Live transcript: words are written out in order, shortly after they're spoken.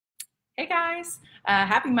Hey guys,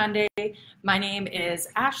 happy Monday. My name is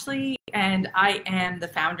Ashley and I am the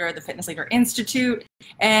founder of the Fitness Leader Institute.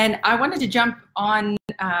 And I wanted to jump on,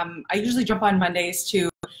 I usually jump on Mondays to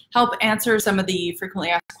help answer some of the frequently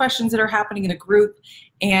asked questions that are happening in the group.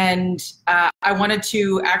 And I wanted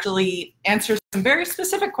to actually answer some very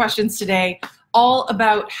specific questions today, all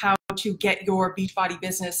about how to get your Beachbody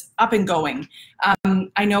business up and going.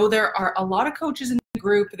 I know there are a lot of coaches in the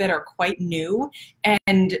group that are quite new,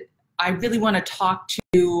 and I really want to talk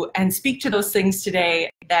to and speak to those things today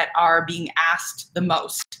that are being asked the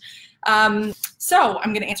most. So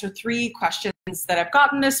I'm going to answer 3 questions that I've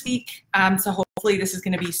gotten this week. So hopefully this is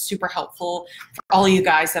going to be super helpful for all of you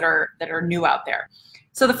guys that are new out there.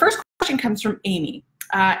 So the first question comes from Amy.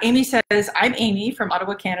 Amy says, I'm Amy from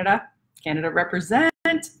Ottawa, Canada. Canada represent.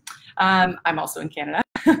 I'm also in Canada.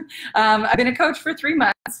 I've been a coach for 3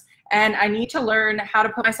 months and I need to learn how to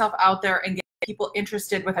put myself out there and get people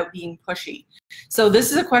interested without being pushy. So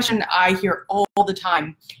this is a question I hear all the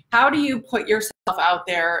time. How do you put yourself out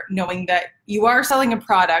there knowing that you are selling a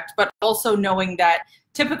product, but also knowing that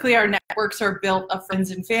typically our networks are built of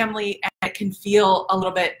friends and family, and it can feel a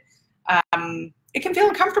little bit, it can feel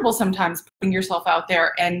uncomfortable sometimes putting yourself out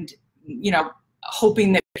there and,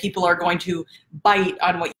 hoping that people are going to bite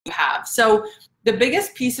on what you have. So the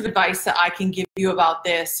biggest piece of advice that I can give you about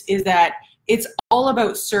this is that it's all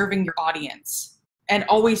about serving your audience and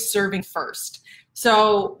always serving first.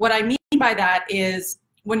 So what I mean by that is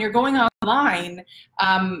when you're going online,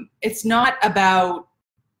 it's not about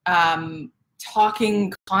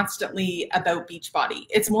talking constantly about Beachbody.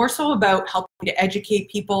 It's more so about helping to educate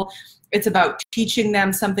people. It's about teaching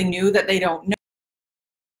them something new that they don't know,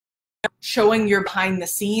 showing your behind the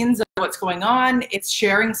scenes of what's going on. It's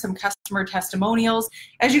sharing some customer testimonials.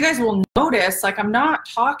 As you guys will notice, I'm not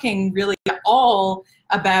talking really at all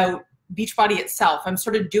about Beachbody itself. I'm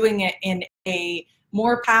sort of doing it in a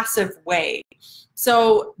more passive way.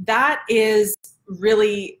 So that is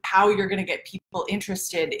really how you're going to get people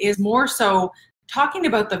interested, is more so talking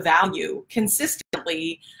about the value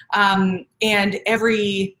consistently. And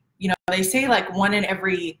every, they say 1 in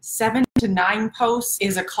every 7 to 9 posts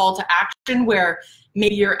is a call to action, where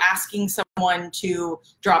maybe you're asking someone to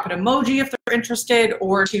drop an emoji if they're interested,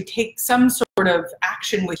 or to take some sort of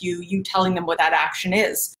action with you telling them what that action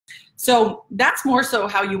is. So that's more so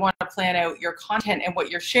how you want to plan out your content and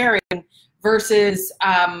what you're sharing, versus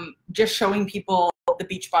just showing people the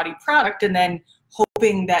Beachbody product and then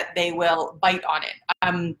hoping that they will bite on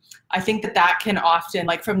it. I think that can often,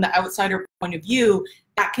 from the outsider point of view,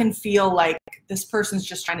 that can feel like this person's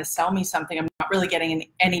just trying to sell me something. I'm not really getting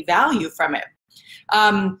any value from it.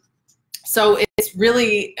 So it's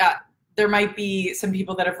really, there might be some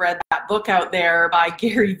people that have read that book out there by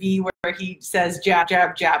Gary Vee, where he says jab,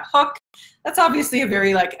 jab, jab, hook. That's obviously a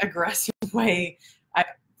very aggressive way. I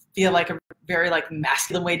feel like a very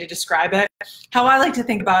masculine way to describe it. How I like to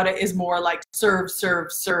think about it is more like serve,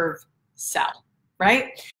 serve, serve, sell, right?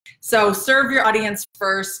 So serve your audience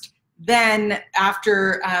first. Then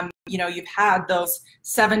after you've had those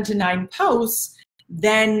 7 to 9 posts,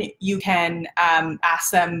 then you can ask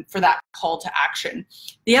them for that call to action.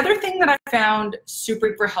 The other thing that I found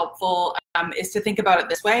super helpful is to think about it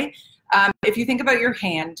this way. If you think about your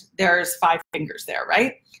hand, there's 5 fingers there,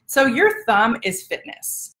 right? So your thumb is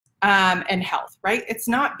fitness and health, right? It's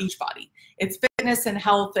not Beachbody. It's fitness and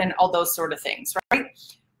health and all those sort of things, right?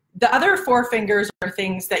 The other 4 fingers are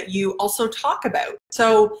things that you also talk about.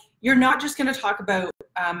 So you're not just going to talk about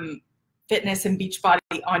fitness and Beachbody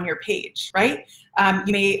on your page, right?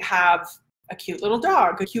 You may have a cute little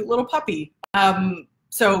dog, a cute little puppy.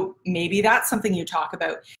 So maybe that's something you talk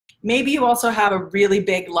about. Maybe you also have a really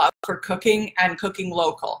big love for cooking and cooking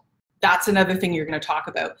local. That's another thing you're going to talk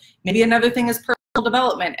about. Maybe another thing is personal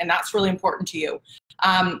development, and that's really important to you.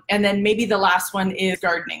 And then maybe the last one is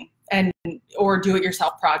gardening or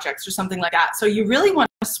do-it-yourself projects or something like that. So you really want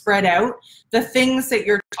to spread out the things that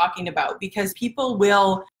you're talking about, because people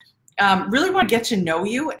will really want to get to know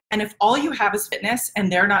you. And if all you have is fitness and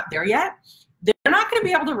they're not there yet, they're not going to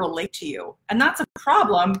be able to relate to you. And that's a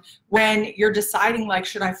problem when you're deciding,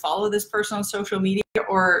 should I follow this person on social media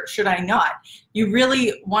or should I not? You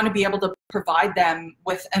really want to be able to provide them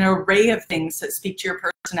with an array of things that speak to your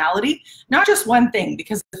personality, not just one thing,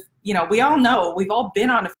 because we all know, we've all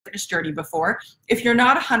been on a fitness journey before. If you're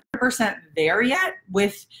not 100% there yet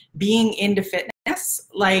with being into fitness,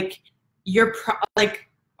 I'm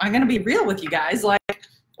going to be real with you guys.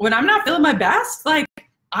 When I'm not feeling my best,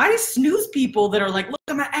 I snooze people that are look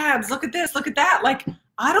at my abs, look at this, look at that.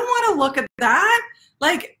 I don't want to look at that.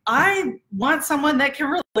 I want someone that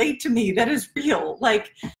can relate to me, that is real.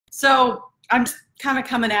 So I'm just kind of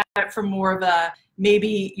coming at it from more of a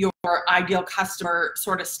maybe your ideal customer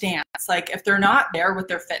sort of stance. Like if they're not there with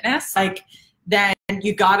their fitness, like then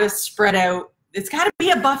you got to spread out. It's got to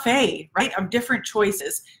be a buffet, right, of different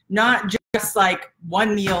choices, not just like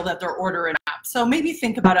one meal that they're ordering up. So maybe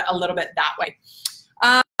think about it a little bit that way.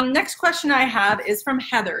 Next question I have is from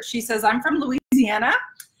Heather. She says, I'm from Louisiana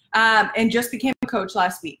and just became a coach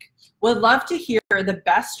last week. Would love to hear the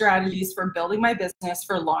best strategies for building my business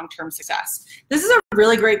for long-term success. This is a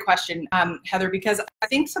really great question, Heather, because I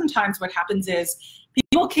think sometimes what happens is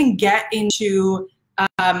people can get into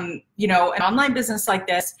you know, an online business like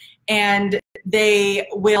this, and they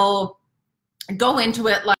will go into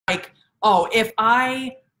it like, oh, if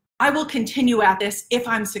I will continue at this if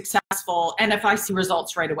I'm successful and if I see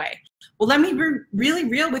results right away. Well, let me be really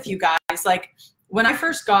real with you guys. Like when I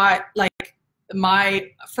first got like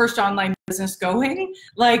my first online business going,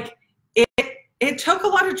 like it took a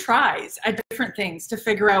lot of tries at different things to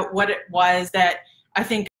figure out what it was that I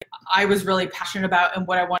think I was really passionate about and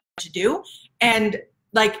what I wanted to do. And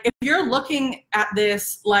like, if you're looking at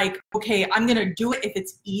this like, okay, I'm going to do it if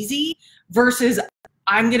it's easy versus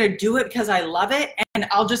I'm going to do it because I love it and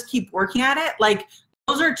I'll just keep working at it. Like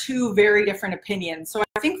those are two very different opinions. So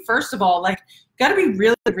I think first of all, like, got to be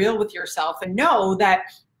really real with yourself and know that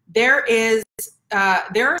there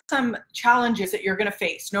are some challenges that you're going to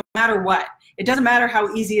face no matter what. It doesn't matter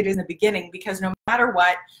how easy it is in the beginning, because no matter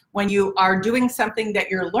what, when you are doing something that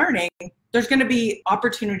you're learning, there's going to be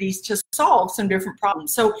opportunities to solve some different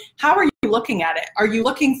problems. So how are you looking at it? Are you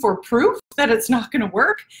looking for proof that it's not going to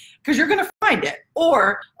work? Because you're going to find it.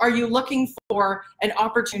 Or are you looking for an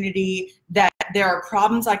opportunity that there are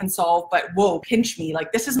problems I can solve, but whoa, pinch me.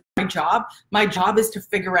 Like this is my job. My job is to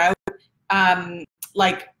figure out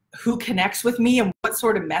like who connects with me and what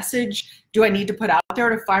sort of message do I need to put out there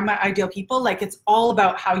to find my ideal people. Like it's all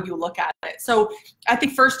about how you look at it. So I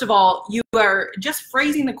think first of all, you are just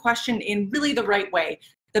phrasing the question in really the right way.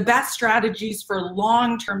 The best strategies for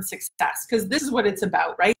long-term success, because this is what it's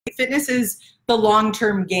about, right? Fitness is the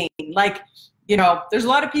long-term game. Like, you know, there's a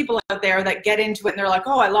lot of people out there that get into it and they're like,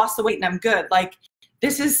 oh, I lost the weight and I'm good. Like,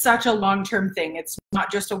 this is such a long-term thing. It's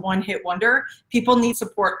not just a one-hit wonder. People need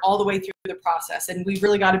support all the way through the process. And we've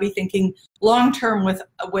really got to be thinking long-term with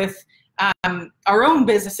our own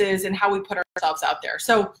businesses and how we put ourselves out there.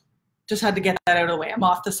 So just had to get that out of the way. I'm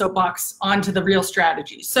off the soapbox onto the real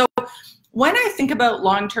strategies. So when I think about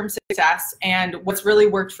long-term success and what's really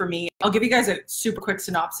worked for me, I'll give you guys a super quick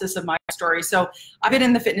synopsis of my story. So I've been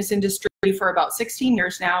in the fitness industry for about 16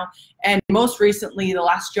 years now. And most recently, the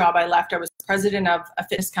last job I left, I was president of a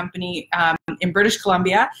fitness company in British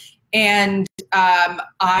Columbia. And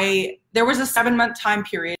there was a 7-month time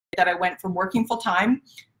period that I went from working full-time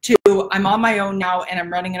to I'm on my own now and I'm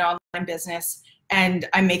running an online business and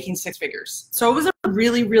I'm making 6 figures. So it was a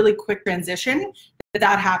really, really quick transition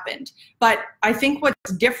that happened. But I think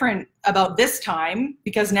what's different about this time,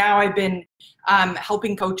 because now I've been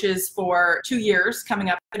helping coaches for 2 years coming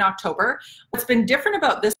up in October, what's been different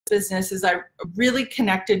about this business is I really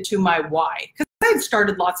connected to my why. Because I had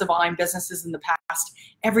started lots of online businesses in the past,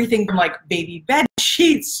 everything from like baby bed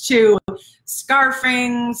sheets to scarf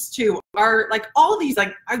rings to art, like all these,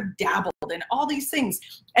 like I dabbled in all these things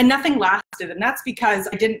and nothing lasted. And that's because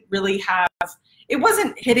I didn't really have, it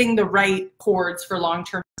wasn't hitting the right chords for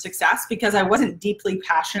long-term success because I wasn't deeply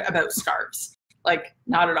passionate about scarves, like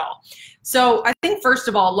not at all. So I think first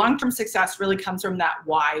of all, long-term success really comes from that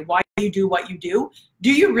why you do what you do.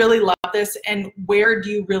 Do you really love this? And where do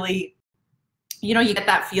you really, you know, you get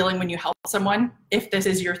that feeling when you help someone, if this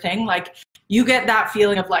is your thing, like you get that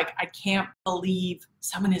feeling of like, I can't believe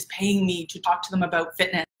someone is paying me to talk to them about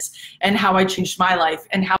fitness and how I changed my life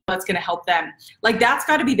and how that's going to help them. Like that's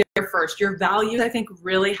got to be there first. Your values, I think,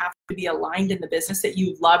 really have to be aligned in the business that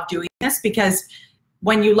you love doing this, because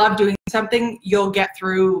when you love doing something, you'll get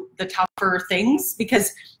through the tougher things,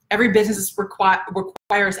 because every business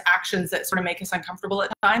requires actions that sort of make us uncomfortable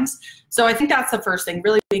at times. So I think that's the first thing,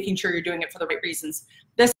 really making sure you're doing it for the right reasons.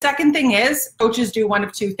 The second thing is coaches do one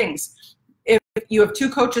of two things. If you have 2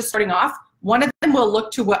 coaches starting off, one of them will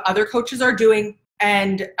look to what other coaches are doing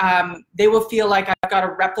and they will feel like I've got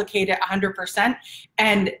to replicate it 100%.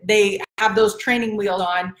 And they have those training wheels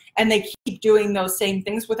on and they keep doing those same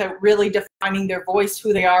things without really defining their voice,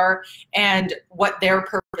 who they are, and what their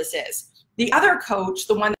purpose is. The other coach,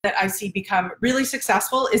 the one that I see become really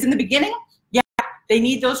successful, is in the beginning, yeah, they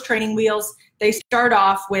need those training wheels. They start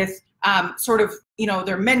off with sort of, you know,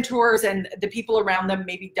 their mentors and the people around them,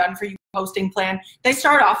 maybe done for you posting plan. They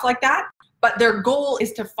start off like that, but their goal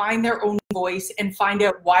is to find their own voice and find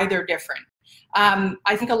out why they're different.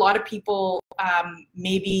 I think a lot of people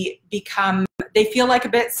maybe they feel like a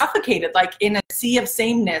bit suffocated, like in a sea of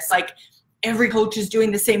sameness, like every coach is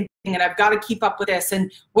doing the same thing and I've got to keep up with this.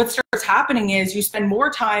 And what starts happening is you spend more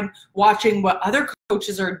time watching what other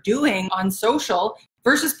coaches are doing on social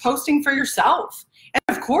versus posting for yourself.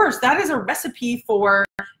 And of course, that is a recipe for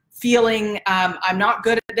feeling I'm not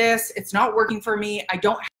good at this. It's not working for me. I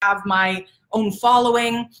don't have my own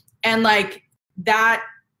following. And like that,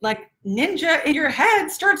 like ninja in your head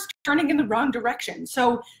starts turning in the wrong direction.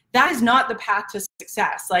 So that is not the path to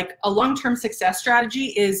success. Like a long-term success strategy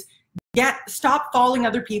is stop following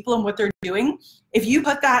other people and what they're doing. If you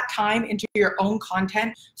put that time into your own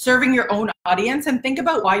content, serving your own audience, and think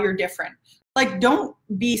about why you're different. Like, don't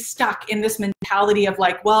be stuck in this mentality of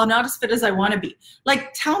like, well, I'm not as fit as I want to be.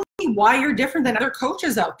 Like, tell me why you're different than other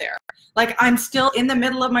coaches out there. Like, I'm still in the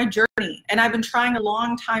middle of my journey and I've been trying a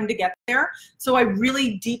long time to get there. So I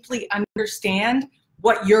really deeply understand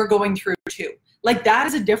what you're going through too. Like, that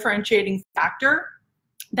is a differentiating factor.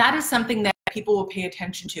 That is something that people will pay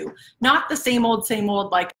attention to. Not the same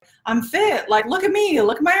old, like, I'm fit. Like, look at me,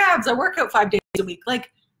 look at my abs. I work out 5 days a week.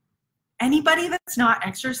 Like, anybody that's not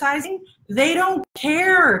exercising, they don't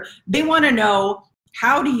care. They want to know,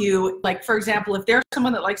 how do you, like, for example, if there's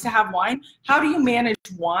someone that likes to have wine, how do you manage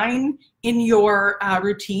wine in your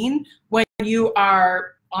routine when you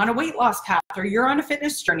are on a weight loss path or you're on a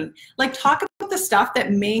fitness journey? Like, talk about the stuff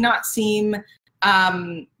that may not seem,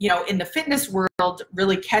 you know, in the fitness world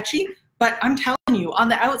really catchy, but I'm telling you, on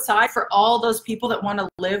the outside, for all those people that want to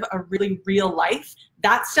live a really real life,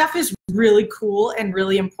 that stuff is really cool and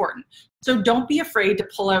really important. So don't be afraid to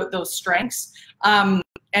pull out those strengths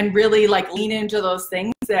and really like lean into those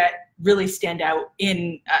things that really stand out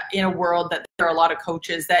in a world that there are a lot of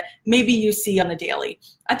coaches that maybe you see on the daily.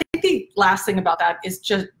 I think the last thing about that is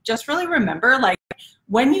just really remember, like,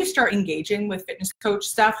 when you start engaging with fitness coach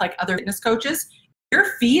stuff, like other fitness coaches, your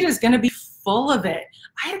feed is going to be full of it.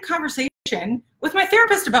 I had a conversation with my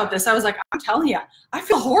therapist about this. I was like, I'm telling you, I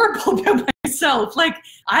feel horrible about myself. Like,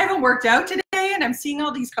 I haven't worked out today and I'm seeing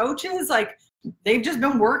all these coaches, like, they've just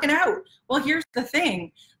been working out. Well, here's the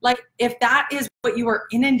thing. Like, if that is what you are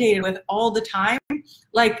inundated with all the time,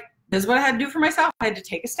 like, this is what I had to do for myself. I had to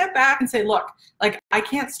take a step back and say, look, like, I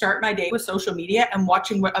can't start my day with social media and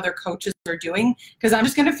watching what other coaches are doing, because I'm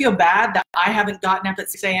just going to feel bad that I haven't gotten up at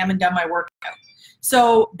 6 a.m. and done my workout.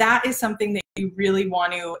 So that is something that you really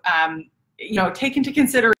want to, you know, take into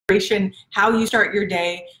consideration, how you start your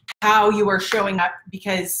day, how you are showing up,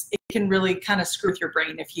 because it can really kind of screw with your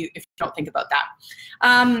brain if you don't think about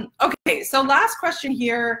that. Okay, so last question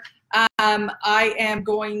here. I am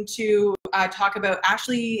going to talk about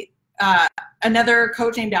Ashley, another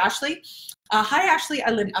coach named Ashley. Hi, Ashley.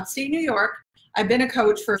 I live in upstate New York. I've been a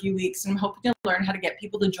coach for a few weeks and I'm hoping to learn how to get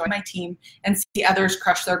people to join my team and see others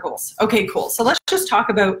crush their goals. Okay, cool. So let's just talk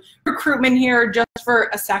about recruitment here just for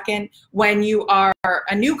a second when you are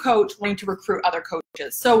a new coach wanting to recruit other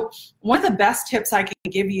coaches. So one of the best tips I can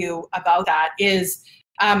give you about that is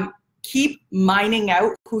keep mining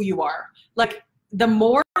out who you are. Like, the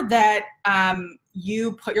more that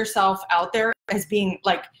you put yourself out there as being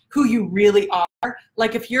like who you really are,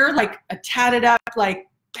 like if you're like a tatted up, like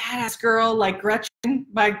badass girl, like Gretchen,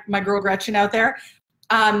 my girl Gretchen out there,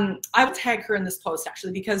 I will tag her in this post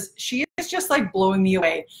actually, because she is just like blowing me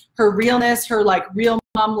away. Her realness, her like real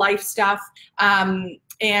mom life stuff.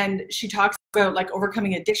 And she talks about like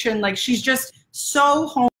overcoming addiction. Like, she's just so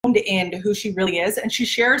honed into who she really is. And she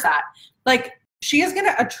shares that. Like, she is going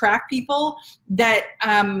to attract people that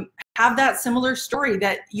have that similar story,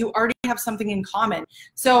 that you already have something in common.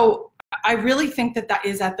 So I really think that that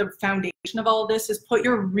is at the foundation of all of this, is put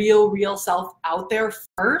your real self out there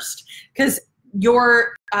first, because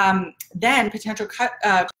your then potential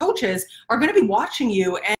coaches are going to be watching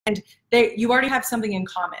you, and you already have something in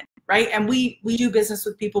common, right? And we do business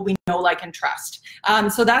with people we know, like, and trust.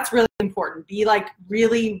 So that's really important. Be like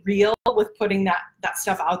really real with putting that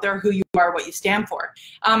stuff out there, who you are, what you stand for.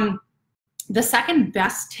 The second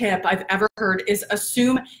best tip I've ever heard is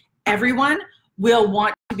assume everyone will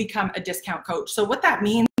want to become a discount coach. So what that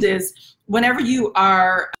means is, whenever you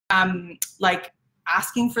are like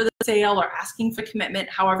asking for the sale or asking for commitment,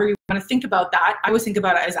 however you want to think about that, I always think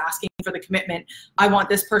about it as asking for the commitment. I want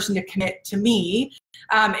this person to commit to me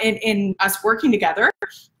in us working together.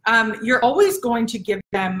 You're always going to give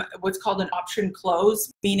them what's called an option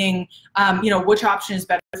close, meaning, you know, which option is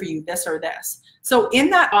better for you, this or this. So in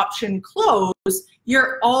that option close,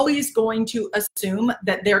 you're always going to assume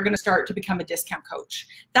that they're going to start to become a discount coach.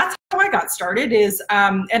 That's how I got started is,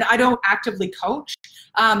 and I don't actively coach,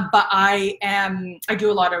 but I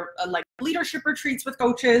do a lot of like leadership retreats with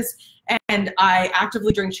coaches, and I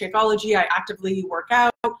actively drink Shakeology. I actively work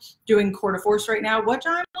out, doing Core to Force right now, which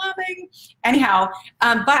I'm loving. Anyhow,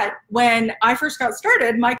 but when I first got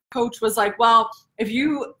started, my coach was like, well, if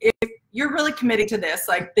you're really committing to this,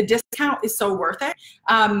 like the discount is so worth it,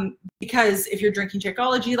 because if you're drinking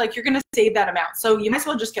Shakeology, like you're gonna save that amount. So you might as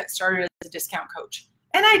well just get started as a discount coach.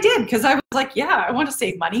 And I did, because I was like, yeah, I want to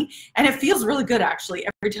save money. And it feels really good, actually,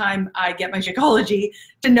 every time I get my Shakeology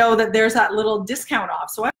to know that there's that little discount off.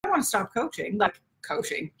 So I don't want to stop coaching, like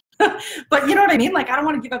coaching. But you know what I mean? Like, I don't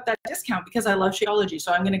want to give up that discount because I love Shakeology.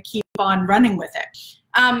 So I'm going to keep on running with it.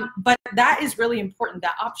 But that is really important,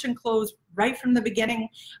 that option close right from the beginning.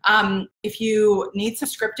 If you need some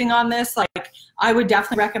scripting on this, like I would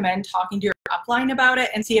definitely recommend talking to your upline about it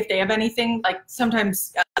and see if they have anything. Like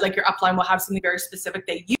sometimes like your upline will have something very specific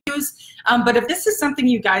they use. But if this is something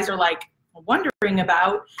you guys are like wondering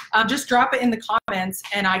about, just drop it in the comments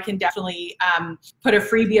and I can definitely put a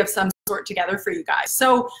freebie of some sort together for you guys.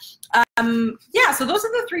 So yeah, so those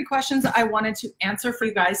are the 3 questions I wanted to answer for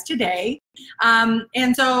you guys today.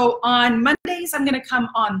 And so on Mondays, I'm going to come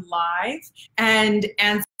on live and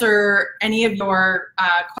answer any of your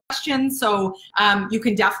questions. So you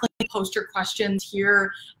can definitely post your questions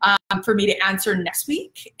here for me to answer next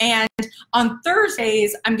week. And on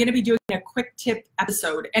Thursdays, I'm going to be doing a quick tip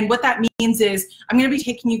episode. And what that means is I'm going to be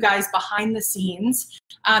taking you guys behind the scenes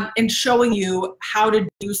and showing you how to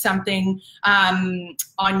do something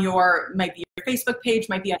on your, might be your Facebook page,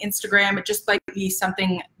 might be on Instagram. It just might be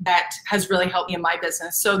something that has really helped me in my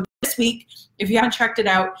business. So this week, if you haven't checked it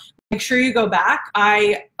out, make sure you go back.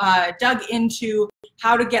 I dug into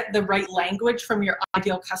how to get the right language from your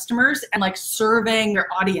ideal customers and like surveying your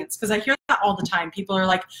audience. Because I hear that all the time. People are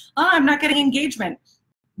like, oh, I'm not getting engagement.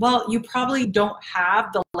 Well, you probably don't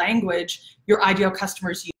have the language your ideal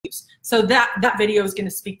customers use. So that video is going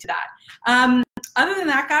to speak to that. Other than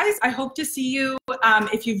that, guys, I hope to see you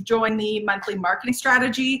if you've joined the monthly marketing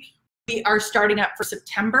strategy. We are starting up for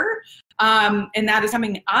September, and that is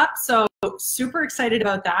coming up. So super excited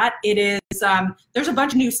about that. It is, there's a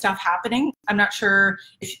bunch of new stuff happening. I'm not sure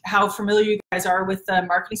how familiar you guys are with the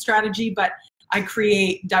marketing strategy, but I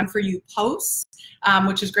create done-for-you posts,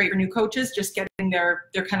 which is great for new coaches, just getting their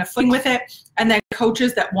kind of footing with it. And then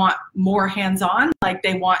coaches that want more hands-on, like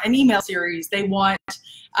they want an email series, they want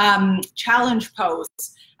challenge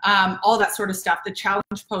posts, all that sort of stuff. The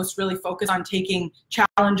challenge posts really focus on taking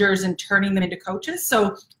challengers and turning them into coaches.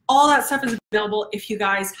 So all that stuff is available. If you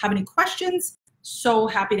guys have any questions, so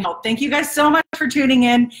happy to help. Thank you guys so much for tuning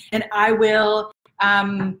in, and I will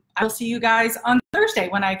see you guys on Thursday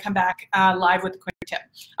when I come back live with a quick tip.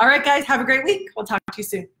 All right, guys, have a great week. We'll talk to you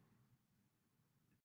soon.